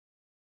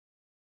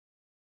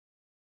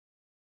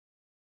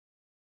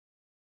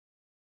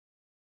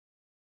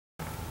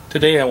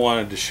Today I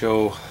wanted to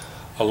show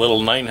a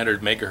little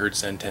 900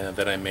 megahertz antenna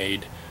that I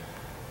made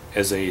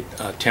as a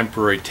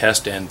temporary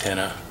test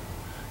antenna.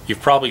 You've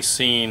probably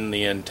seen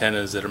the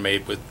antennas that are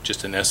made with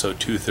just an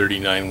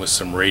SO239 with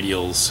some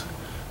radials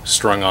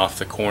strung off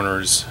the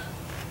corners.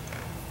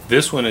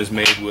 This one is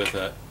made with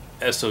a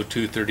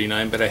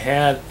SO239, but I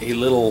had a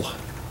little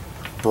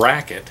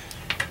bracket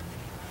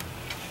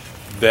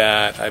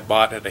that I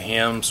bought at a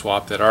ham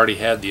swap that already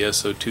had the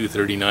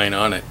SO239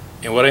 on it.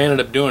 And what I ended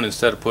up doing,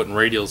 instead of putting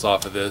radials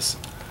off of this,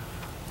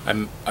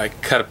 I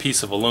cut a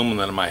piece of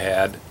aluminum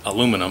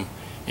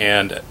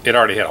and it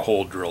already had a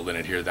hole drilled in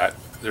it here.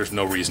 There's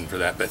no reason for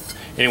that, but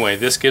anyway,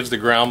 this gives the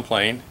ground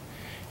plane,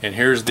 and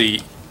here's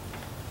the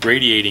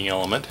radiating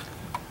element,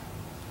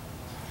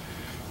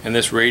 and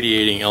this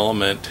radiating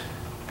element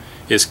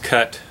is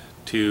cut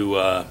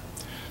to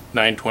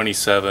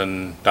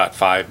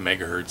 927.5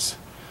 megahertz.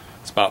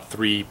 It's about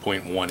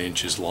 3.1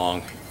 inches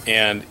long,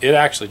 and it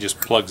actually just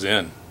plugs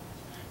in.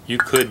 You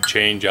could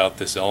change out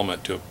this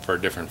element for a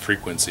different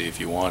frequency if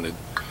you wanted.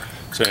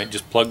 So it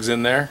just plugs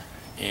in there,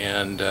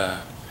 and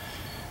I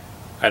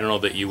don't know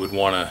that you would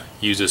want to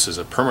use this as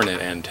a permanent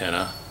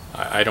antenna.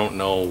 I don't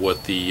know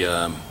what the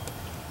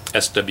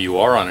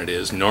SWR on it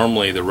is.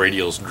 Normally the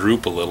radials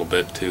droop a little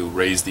bit to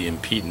raise the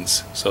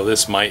impedance, so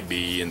this might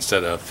be,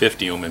 instead of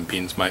 50 ohm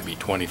impedance, might be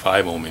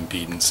 25 ohm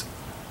impedance.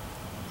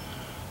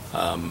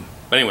 But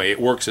anyway,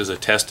 it works as a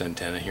test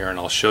antenna here, and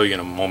I'll show you in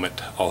a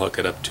moment. I'll hook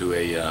it up to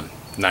a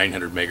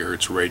 900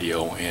 megahertz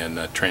radio and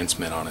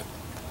transmit on it.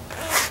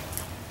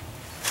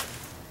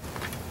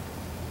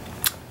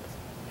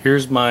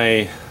 Here's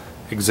my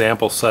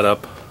example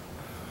setup.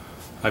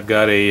 I've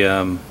got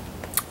a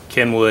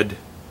Kenwood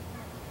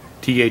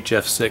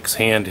THF6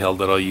 handheld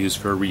that I'll use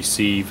for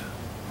receive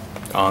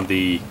on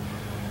the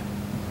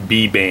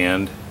B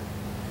band.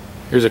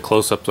 Here's a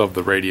close-up of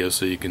the radio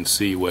so you can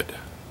see what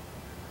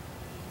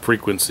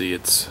frequency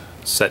it's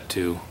set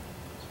to,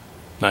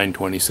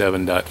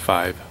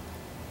 927.5.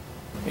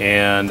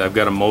 And I've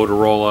got a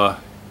Motorola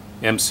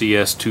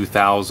MCS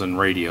 2000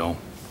 radio.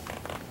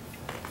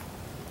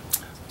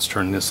 Let's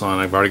turn this on.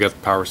 I've already got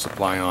the power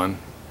supply on.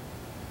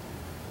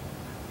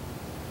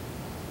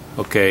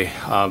 Okay,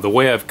 the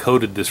way I've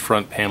coded this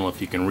front panel,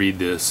 if you can read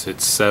this,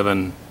 it's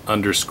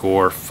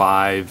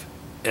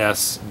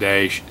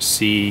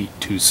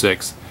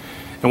 7_5S-C26,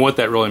 and what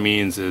that really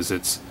means is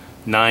it's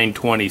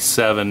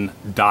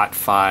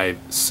 927.5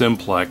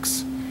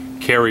 simplex,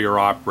 carrier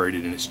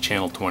operated, and it's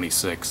channel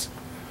 26.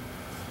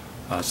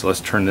 So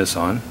let's turn this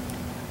on,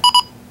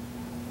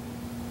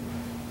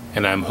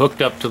 and I'm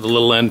hooked up to the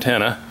little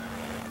antenna,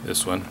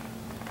 this one,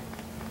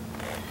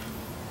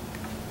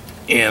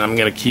 and I'm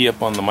going to key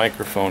up on the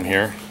microphone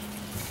here.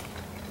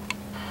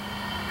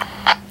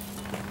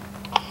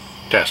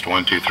 Test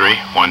 1 2 3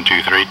 1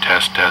 2 3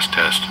 test test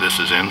test. This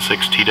is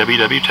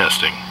N6TWW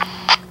testing.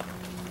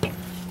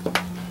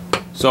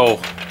 So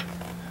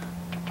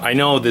I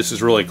know this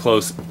is really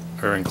close,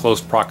 or in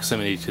close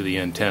proximity to the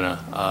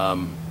antenna.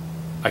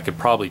 I could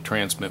probably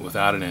transmit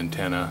without an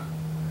antenna,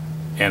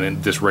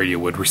 and this radio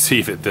would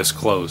receive it this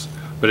close,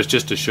 but it's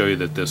just to show you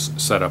that this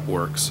setup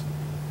works.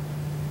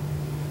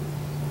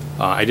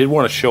 I did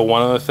want to show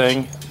one other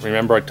thing.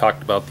 Remember I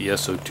talked about the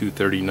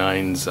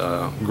SO239's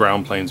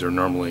ground planes are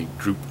normally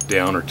drooped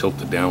down or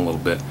tilted down a little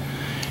bit.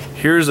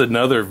 Here's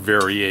another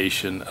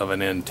variation of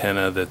an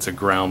antenna that's a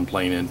ground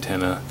plane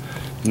antenna.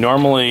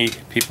 Normally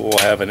people will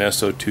have an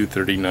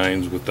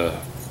SO239s with the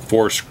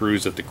 4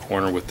 screws at the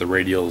corner with the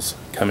radials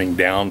coming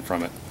down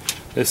from it.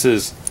 This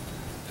is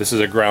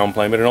a ground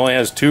plane, but it only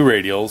has 2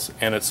 radials,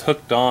 and it's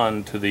hooked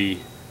on to the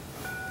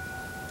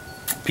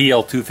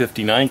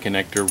PL259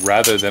 connector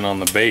rather than on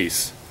the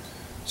base.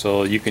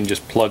 So you can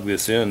just plug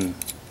this in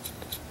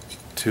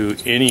to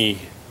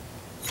any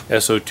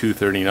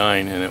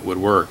SO239 and it would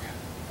work.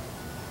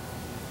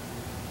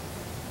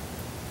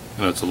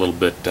 I know it's a little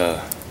bit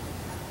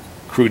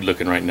crude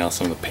looking right now,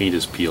 some of the paint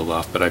is peeled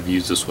off, but I've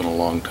used this one a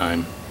long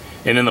time.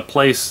 And in the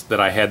place that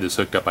I had this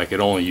hooked up, I could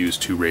only use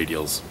 2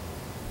 radials.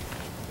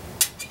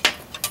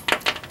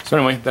 So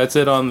anyway, that's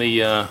it on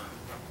the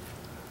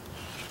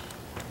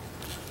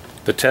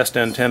test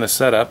antenna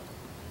setup.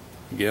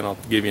 Again, I'll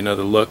give you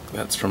another look.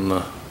 That's from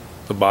the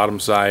bottom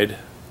side,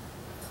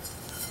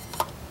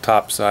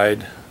 top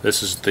side.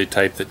 This is the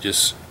type that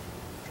just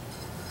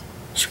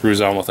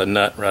screws on with a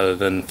nut rather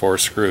than 4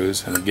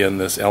 screws. And again,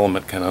 this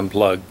element can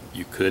unplug.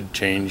 You could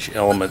change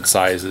element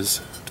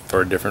sizes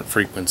for a different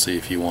frequency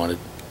if you wanted.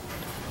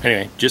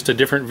 Anyway, just a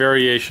different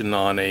variation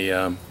on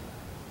a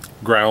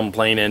ground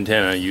plane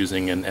antenna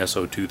using an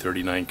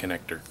SO239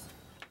 connector.